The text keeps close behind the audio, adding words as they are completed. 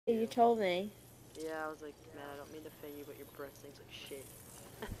You told me. Yeah, I was like, man, I don't mean to offend you, but your breath stinks like shit.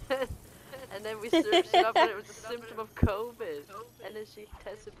 And then we searched it up and it was a symptom of COVID. And then she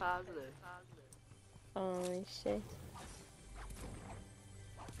tested positive. Oh shit.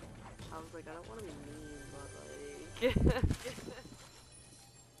 I was like, I don't want to be mean, but like...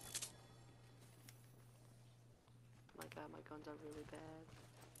 My god, my guns are really bad.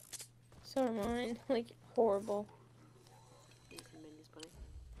 So are mine. Like, horrible. Need some minis, buddy.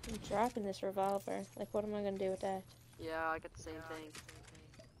 I'm dropping this revolver. Like, what am I gonna do with that? Yeah, I got the same thing.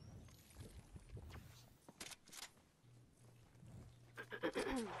 I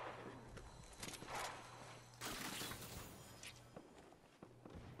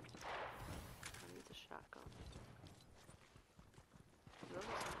need the shotgun. Those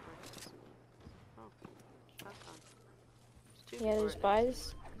are some bricks. Oh, shotgun. There's two Yeah, people there's right next to me.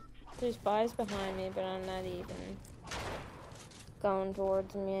 buys. There's buys behind me, but I'm not even going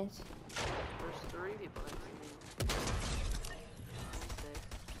towards them yet. There's three people next to me. I'm sick.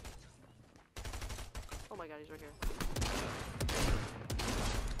 Oh my god, he's right here.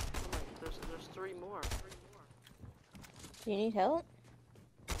 Oh my, there's three more. Do you need help?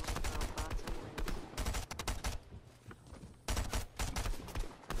 Bots anyways.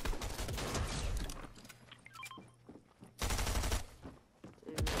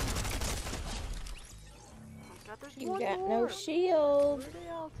 Dude. Oh god, there's You one got more! no shield. Where are they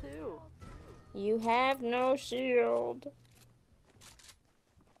all two? You have no shield.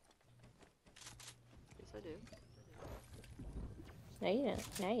 Yes, I do. No, you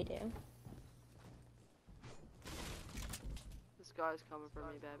don't. Now you do. This guy's coming for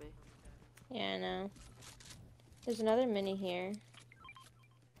me, baby. Yeah, I know. There's another mini here.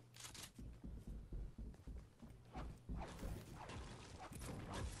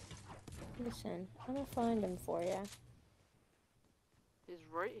 Listen, I'm gonna find him for you. He's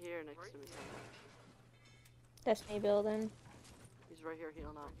right here next to me somewhere. That's me building. He's right here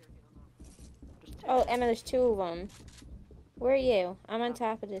healing up. There's two. Oh, Emma, there's two of them. Where are you? I'm on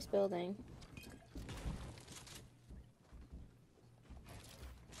top of this building.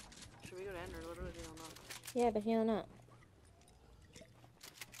 Should we go to end or literally healing up? Yeah, but healing up.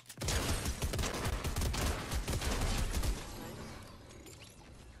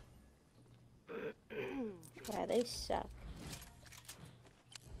 Nice. Wow, they suck.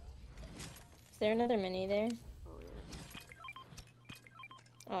 Is there another mini there? Oh yeah.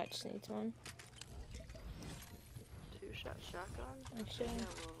 Oh, it just needs one. Two-shot shotgun? Actually, Yeah,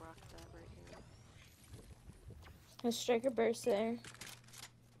 we'll rock that right here. a striker burst there. Oh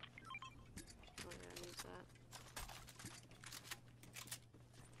yeah, I use that.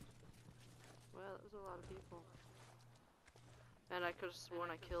 Well, that was a lot of people. And I could have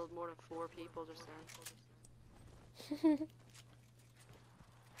sworn I killed more than 4 people just then.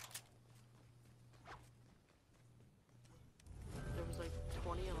 There was like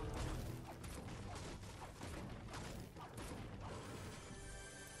 20 of them.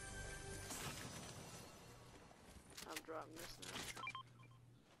 I'm dropping this now.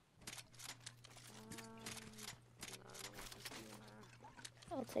 No, I don't want this in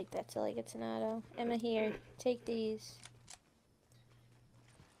there. I'll take that till I get an auto. Emma, here. Take these.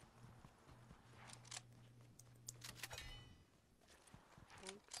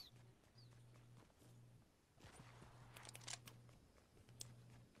 Thanks.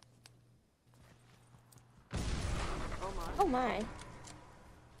 Oh my. Oh my.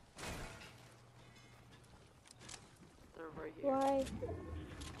 They're right here. Why?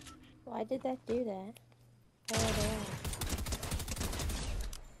 Why did that do that? Why are they out?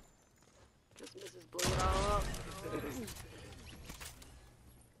 Just Mrs. blew it all up.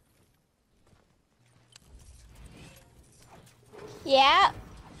 Yeah.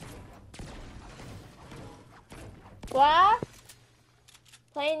 What?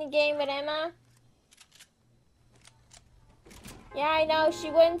 Playing the game with Emma? Yeah, I know. She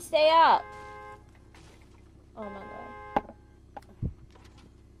wouldn't stay up. Oh my god.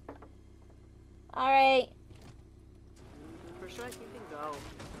 Alright. Where should I even go?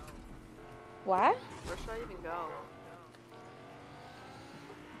 What? Where should I even go?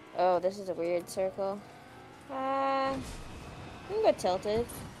 Oh, this is a weird circle. We can go tilted.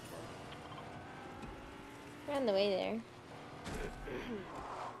 We're on the way there.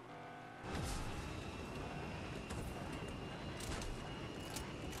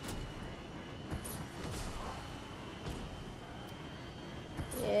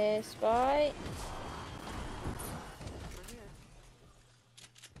 Yes, bye. We're here.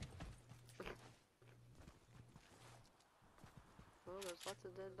 Oh, there's lots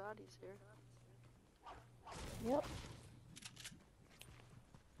of dead bodies here. Yep.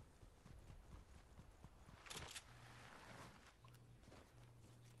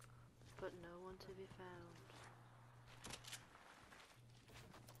 you found?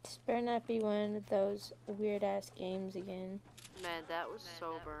 This better not be one of those weird ass games again. Man, that was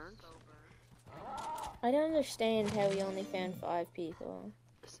so burned. I don't understand how we only found 5 people.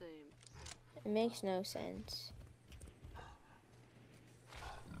 Same. It makes no sense.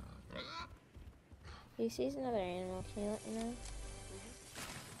 If he sees another animal, can you let me know?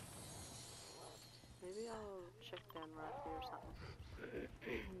 Maybe I'll check down right here or something.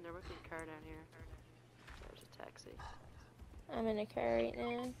 There might be a car down here. There's a taxi. I'm in a car right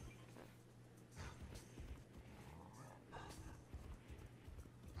now.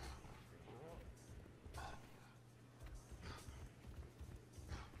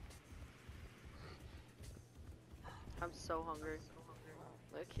 I'm so hungry.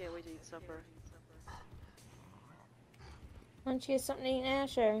 I can't wait to eat supper. Why don't you get something to eat now,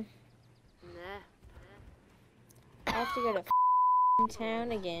 sure? Nah. I have to go to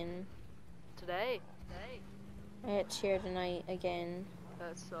town again. Today? I got cheer tonight again.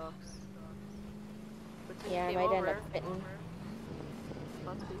 That sucks. But Yeah, I might end up fitting.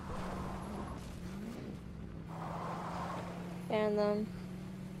 Lots of people. Found them.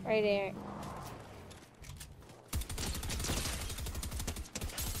 Right there.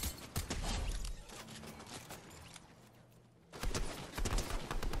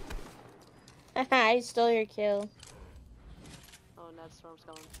 I stole your kill. Oh, and that storm's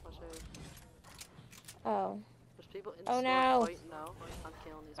coming. I'll show you. Oh. There's people in the Oh storm no! fighting now. I'm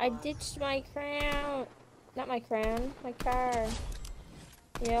killing these I guys. ditched my crown. Not my crown. My car.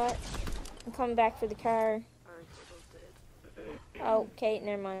 You know what? I'm coming back for the car. Alright, they're both dead. Oh, Kate,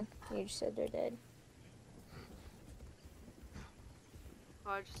 never mind. You just said they're dead.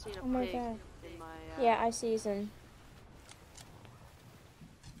 Oh, I just seen a Oh my pig god. in my, Yeah, I sees them.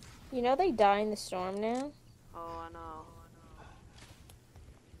 You know they die in the storm now? Oh, I know.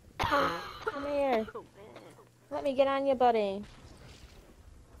 Come here. Oh, man. Let me get on you, buddy.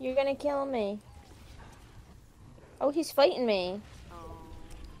 You're gonna kill me. Oh, he's fighting me. Oh.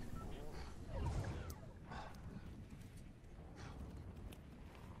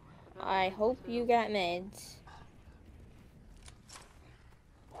 I hope you got meds.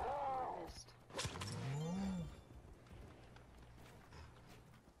 Missed.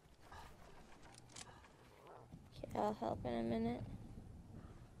 Okay, I'll help in a minute.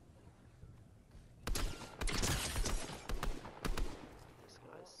 This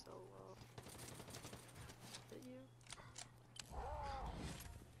guy's so low. Is it you?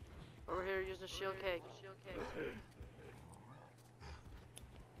 Over here using a shield cake.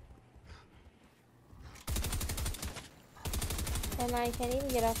 And I can't even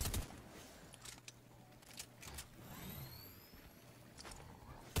get up.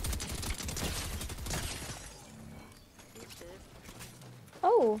 He's dead.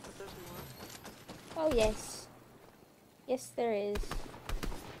 Oh! But there's more. Oh, yes. Yes, there is.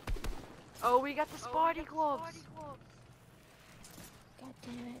 Oh, we got the Spidey gloves! God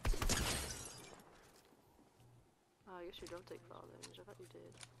damn it. Oh, I guess you don't take fall damage. I thought you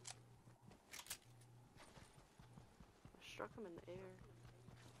did. I struck him in the air.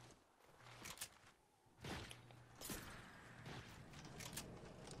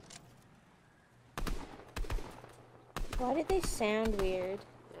 Why did they sound weird?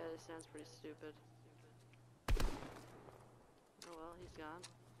 Yeah, this sounds pretty stupid. Oh well, he's gone.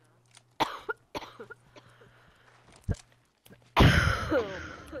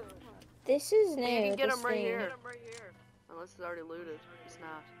 This is new. You can get this him right thing. here. Unless it's already looted. It's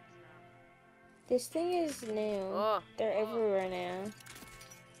not. This thing is new. Oh, They're everywhere now.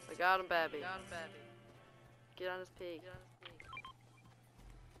 I got him, baby. Get on his pig.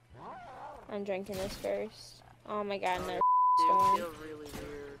 I'm drinking this first. Oh my god, another Dude, storm. feel really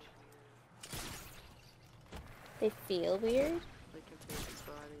weird. They feel weird? Like compared to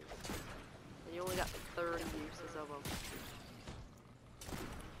Spidey. And you only got like 30 uses of them.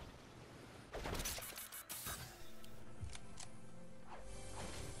 I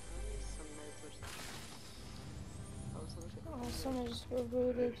need some meds or something. Oh, someone should Oh, someone just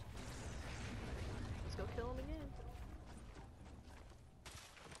rebooted. Let's go kill him again.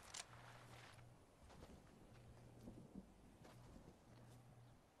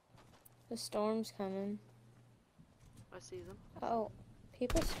 The storm's coming. I see them. Oh,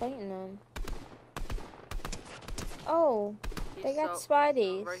 people's fighting them. Oh, they got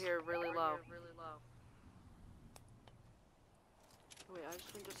Spideys. Right here, really low. Wait, I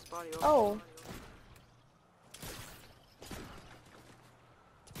just went to Spotty over. Oh.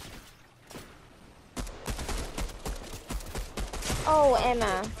 Oh,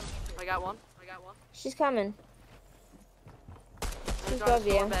 Emma. I got one. She's coming. She's There's above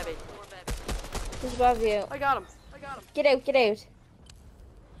you. Baby. He's above you. I got him. I got him. Get out, get out.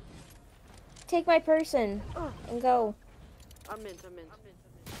 Take my person and go. I'm in.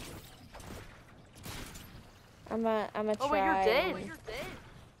 I'm a Oh try. wait, you're dead.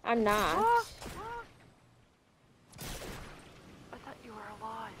 I'm not. What? I thought you were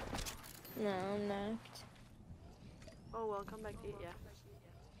alive. No, I'm not. Oh well, come back to eat, yeah.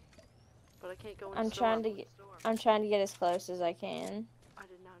 But I can't go in I'm the storm. I'm trying to get as close as I can. I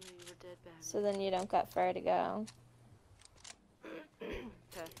did not know you were dead, Ben. So then you don't got far to go.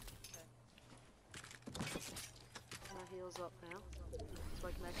 Okay. My heal's up now. So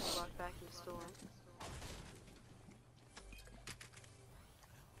I can actually walk back in the storm.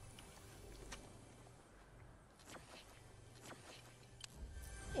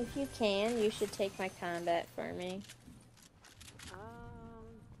 If you can, you should take my combat for me. I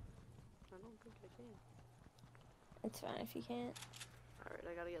don't think I can. It's fine if you can't. Alright,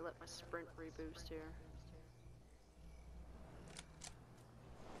 I gotta let my sprint reboost here.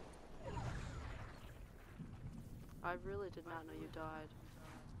 I really did not know you died.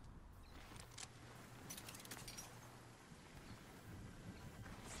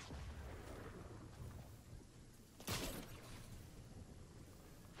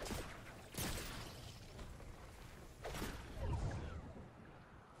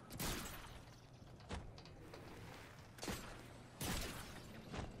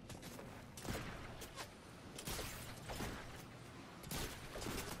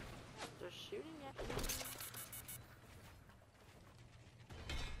 They're shooting at me.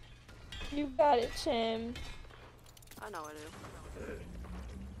 You got it, Chim. I know I do.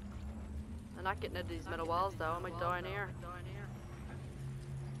 I'm not getting into these metal walls though, I might die in here.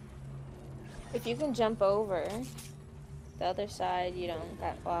 If you can jump over the other side, you don't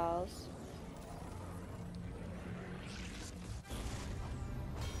got walls.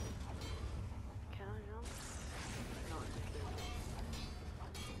 Can I jump? No, I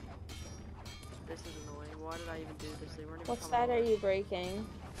can't. This is annoying. Why did I even do this? They weren't even What coming side are over. you breaking?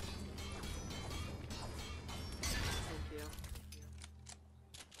 Thank you.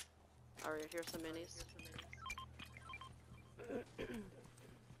 Alright, here's some minis.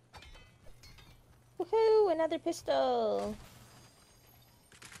 Woohoo! Another pistol!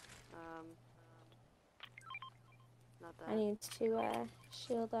 Not that. I need to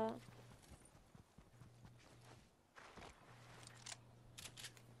shield up.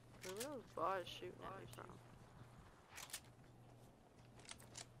 Where were those boys shooting at me from?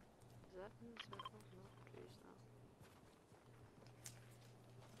 Is that in the circle? No, trees, no.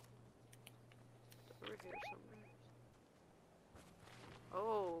 It's over here somewhere.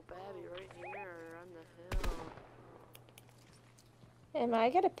 Oh, Babby, right here on the hill. I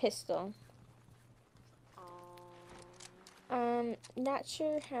got a pistol. Oh. Not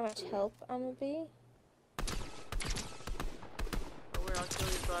sure how much help I'm gonna be. Oh, where I'll kill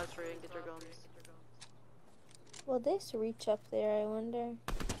these guys for you and get their guns. Will this reach up there, I wonder?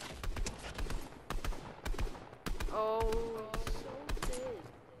 Oh, he's so dead.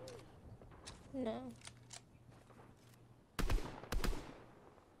 No.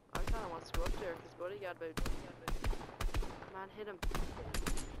 I kinda want to go up there because Buddy got about. Come on, hit him.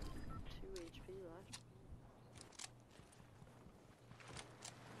 2 HP left.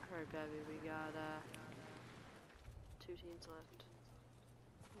 Alright, Babby, we got 2 teams left.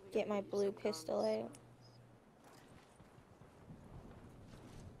 We Get gotta my you blue some pistol guns. out.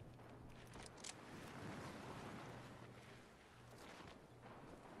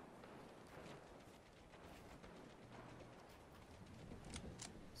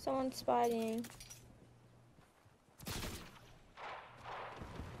 Someone's spotting.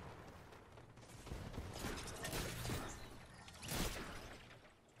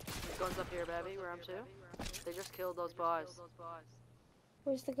 Guns up here, Babby, where I'm to. They just killed those boys.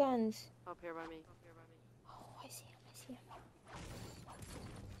 Where's the guns? Up here by me. Oh, I see him, I see him.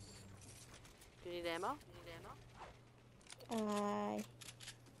 Do you need ammo? Nah.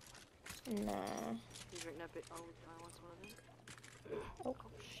 You drink that bit. Oh, I want some of it. Oh. Oh,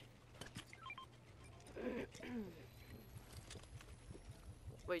 shit.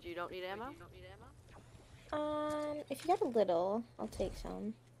 Wait, you don't need ammo? If you got a little, I'll take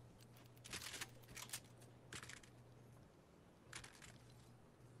some.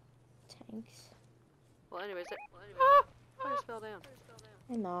 Thanks. Well, anyways, ah! I just fell down.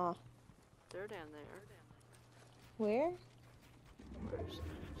 Nah. They're down there. Where? Where's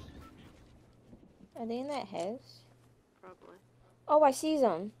Are they in that house? Probably. Oh, I see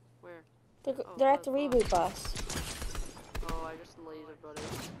them. Where? They're at the close by. reboot bus. Oh, I just laser buddy.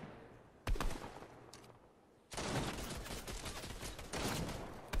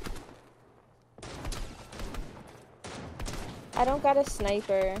 I don't got a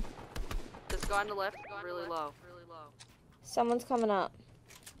sniper. This guy on the left, really low. Someone's coming up.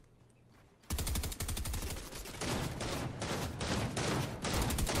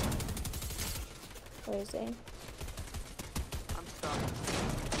 Where is he? I'm stuck.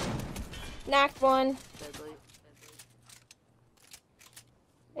 Knocked one. Deadly.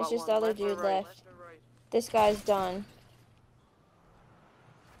 It's What just one, the other left or dude right? left. This guy's done.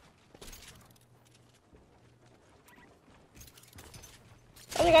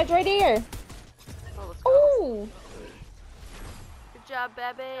 Oh, the guy's right here. Oh, let's go. Ooh. Good job,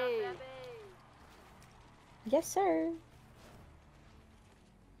 baby. Yes, sir.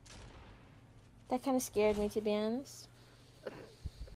 That kind of scared me, to be honest.